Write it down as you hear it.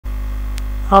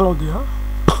Hello there.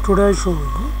 Today I show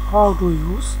you how to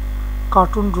use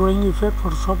cartoon drawing effect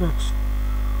Photoshop action.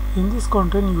 In this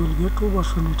content you will get two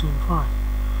version written file.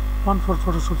 One for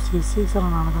Photoshop CS6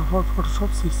 and another for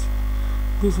Photoshop CC.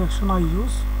 This action I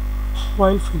use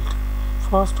while filter.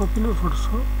 First open your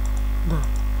Photoshop, then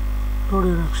load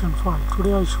your action file.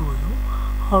 Today I show you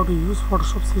how to use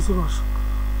Photoshop CC version.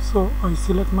 So I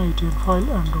select my ETL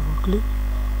file and double click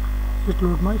it,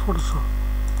 load my Photoshop.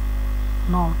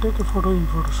 Now take a photo in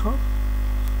Photoshop.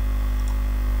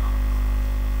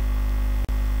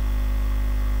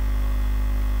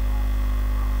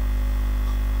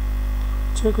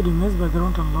 Check your image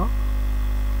background unlock.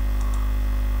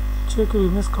 Check your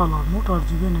image color mode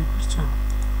RGB and 8-bit channel.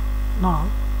 Now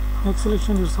next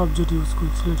selection your subject, use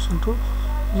quick selection tool.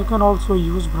 You can also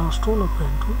use brush tool or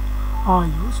pen tool. I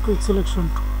use quick selection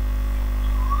tool.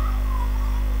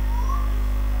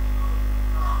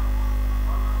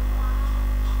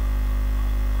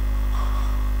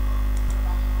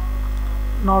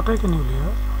 Now take a new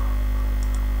layer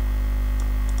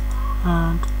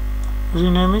and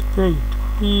rename it Paint,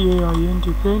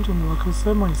 P-A-I-N-T, Paint, and lowercase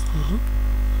semi-spelling,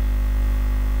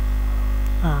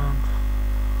 and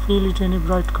fill it any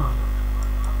bright color.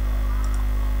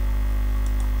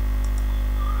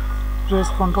 Press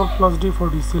Ctrl+D for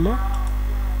deselect.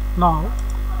 Now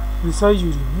resize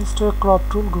your image. Take crop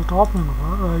tool, go top menu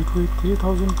bar, right with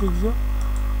 3000 pixel,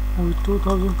 with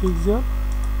 2000 pixel,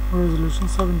 resolution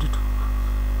 72.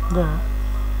 Then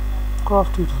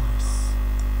crop your image.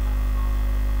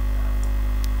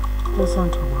 Press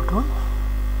enter button.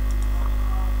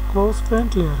 Close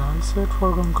paint layer. I set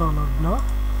foreground color blur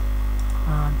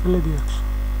and play the action.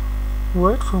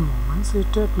 Wait for moments,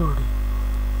 it takes loading.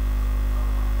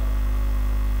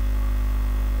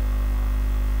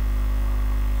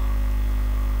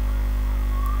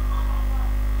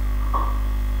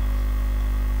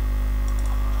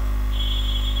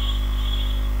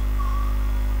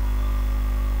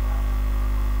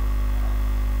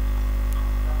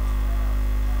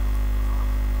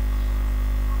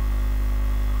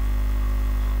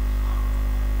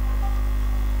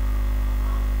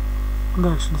 The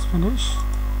action is finished.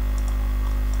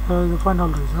 Here is the final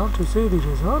result. You see the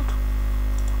result.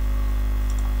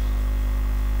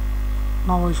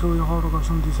 Now I show you how to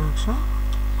custom this action.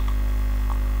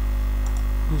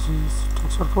 This is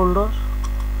texture folder.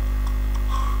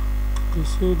 You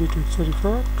see the texture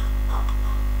effect.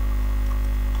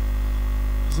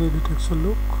 You see the texture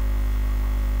look.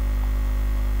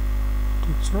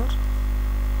 Texture.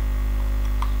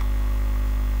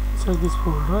 Inside this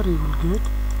folder you will get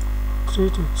 3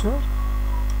 texture.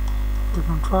 You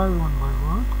can try one by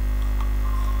one.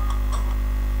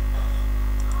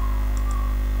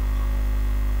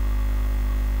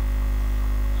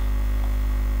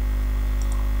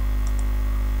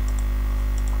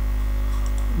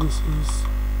 This is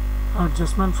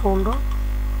adjustment folder.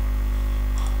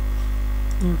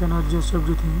 You can adjust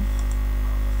everything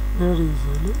very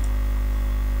easily.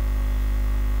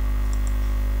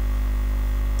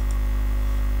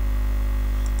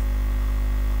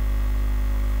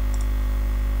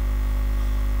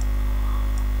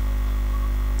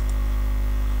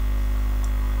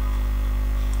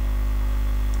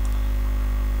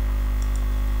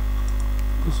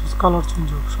 This is color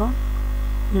change option.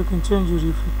 You can change your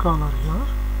effect color here.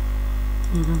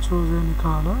 You can choose any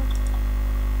color.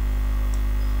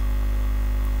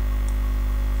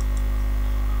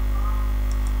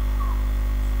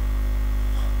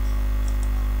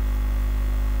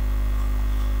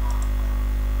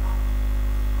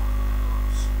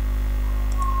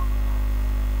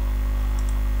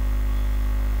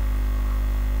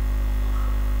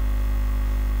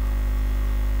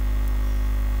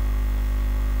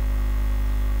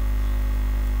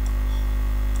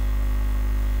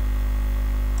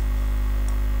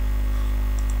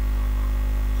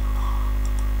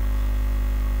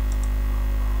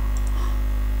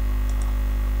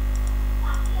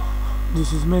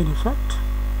 This is main effect.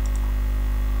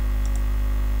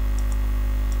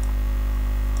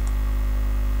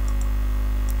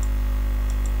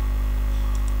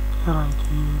 Here I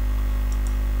give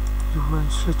your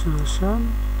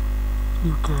saturation.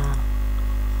 You can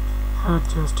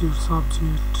adjust your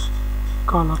subject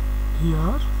color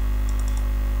here.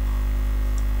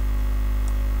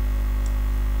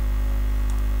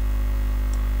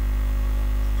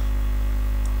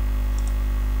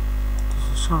 This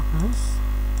is sharpness.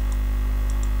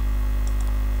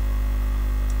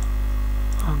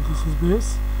 And this is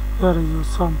base. Here I use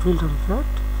some filter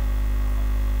effect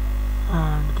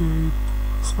and give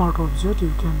smart object.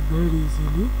 You can very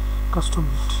easily custom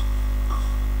it.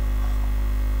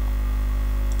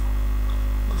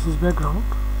 This is background.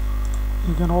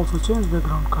 You can also change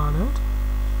background color.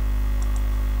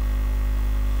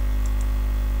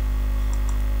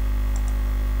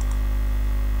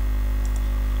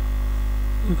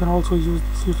 You can also use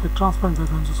this effect transparent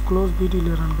background. Just close BD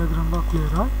layer and background lock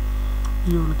layer.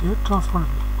 You will get transparent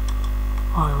look.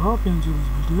 I hope you enjoy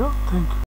this video. Thank you.